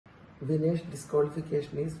Vinesh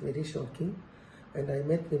disqualification is very shocking, and I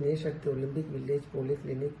met Vinesh at the Olympic Village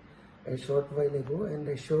Polyclinic a short while ago, and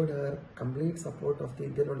I showed her complete support of the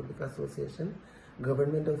Indian Olympic Association,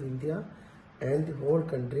 Government of India and the whole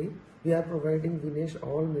country. We are providing Vinesh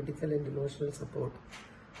all medical and emotional support.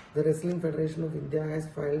 The Wrestling Federation of India has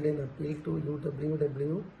filed an appeal to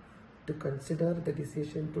UWW to consider the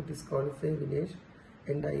decision to disqualify Vinesh,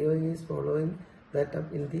 and IOA is following that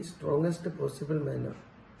up in the strongest possible manner.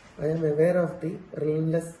 I am aware of the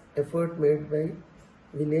relentless effort made by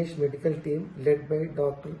Vinesh medical team led by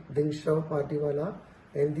Dr. Dingshaw Patiwala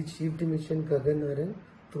and the Chief Dimission Gagan Naran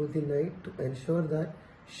through the night to ensure that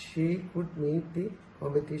she could meet the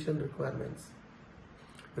competition requirements.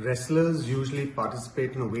 Wrestlers usually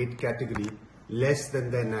participate in a weight category less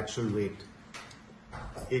than their natural weight.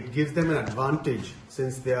 It gives them an advantage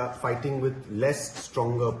since they are fighting with less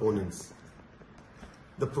stronger opponents.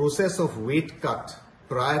 The process of weight cut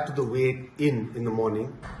prior to the weight in the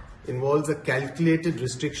morning involves a calculated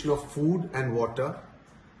restriction of food and water,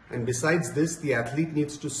 and besides this the athlete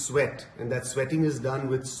needs to sweat, and that sweating is done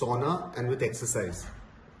with sauna and with exercise.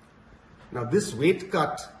 Now this weight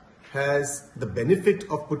cut has the benefit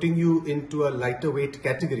of putting you into a lighter weight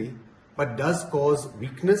category, but does cause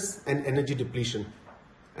weakness and energy depletion,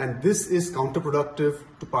 and this is counterproductive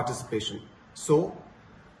to participation. So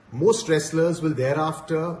most wrestlers will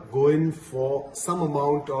thereafter go in for some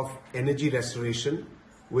amount of energy restoration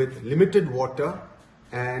with limited water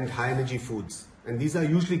and high energy foods, and these are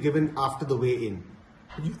usually given after the weigh-in.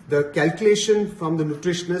 The calculation from the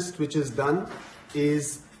nutritionist which is done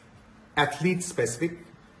is athlete specific,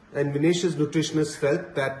 and Vinesh's nutritionist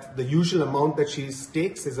felt that the usual amount that she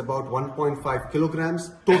takes is about 1.5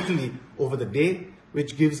 kilograms totally over the day,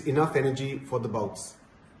 which gives enough energy for the bouts.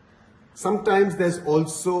 Sometimes there's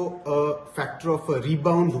also a factor of a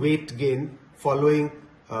rebound weight gain following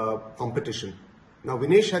competition. Now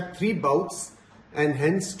Vinesh had 3 bouts, and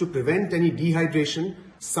hence to prevent any dehydration,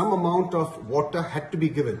 some amount of water had to be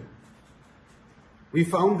given. We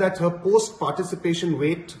found that her post-participation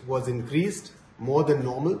weight was increased more than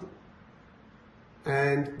normal,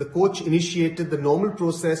 and the coach initiated the normal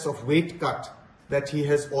process of weight cut that he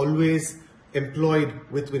has always employed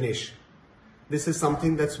with Vinesh. This is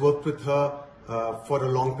something that's worked with her for a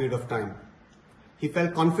long period of time. He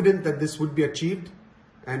felt confident that this would be achieved,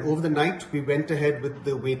 and over the night we went ahead with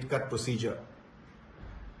the weight cut procedure.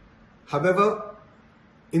 However,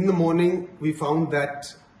 in the morning we found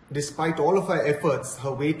that despite all of our efforts,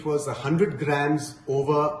 her weight was 100 grams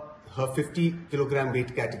over her 50 kilogram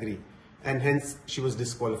weight category, and hence she was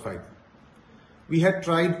disqualified. We had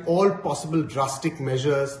tried all possible drastic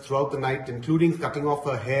measures throughout the night, including cutting off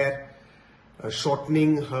her hair,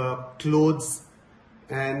 shortening her clothes,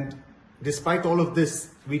 and despite all of this,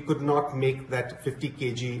 we could not make that 50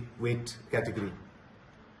 kg weight category.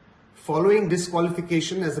 Following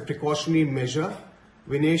disqualification as a precautionary measure,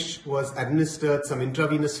 Vinesh was administered some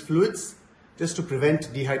intravenous fluids just to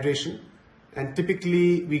prevent dehydration, and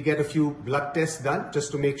typically we get a few blood tests done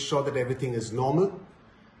just to make sure that everything is normal.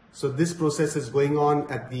 So this process is going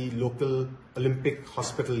on at the local Olympic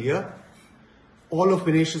hospital here. All of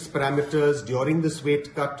Vinesh's parameters during this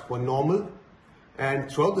weight cut were normal,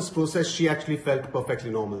 and throughout this process she actually felt perfectly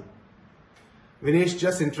normal. Vinesh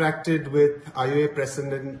just interacted with IOA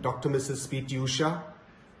President Dr. Mrs. P.T. Usha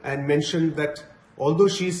and mentioned that although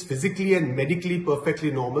she is physically and medically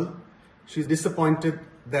perfectly normal, she is disappointed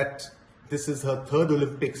that this is her 3rd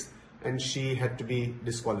Olympics and she had to be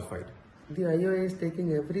disqualified. The IOA is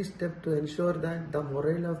taking every step to ensure that the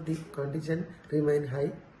morale of the contingent remain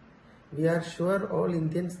high. We are sure all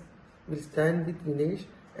Indians will stand with Vinesh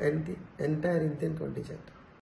and the entire Indian contingent.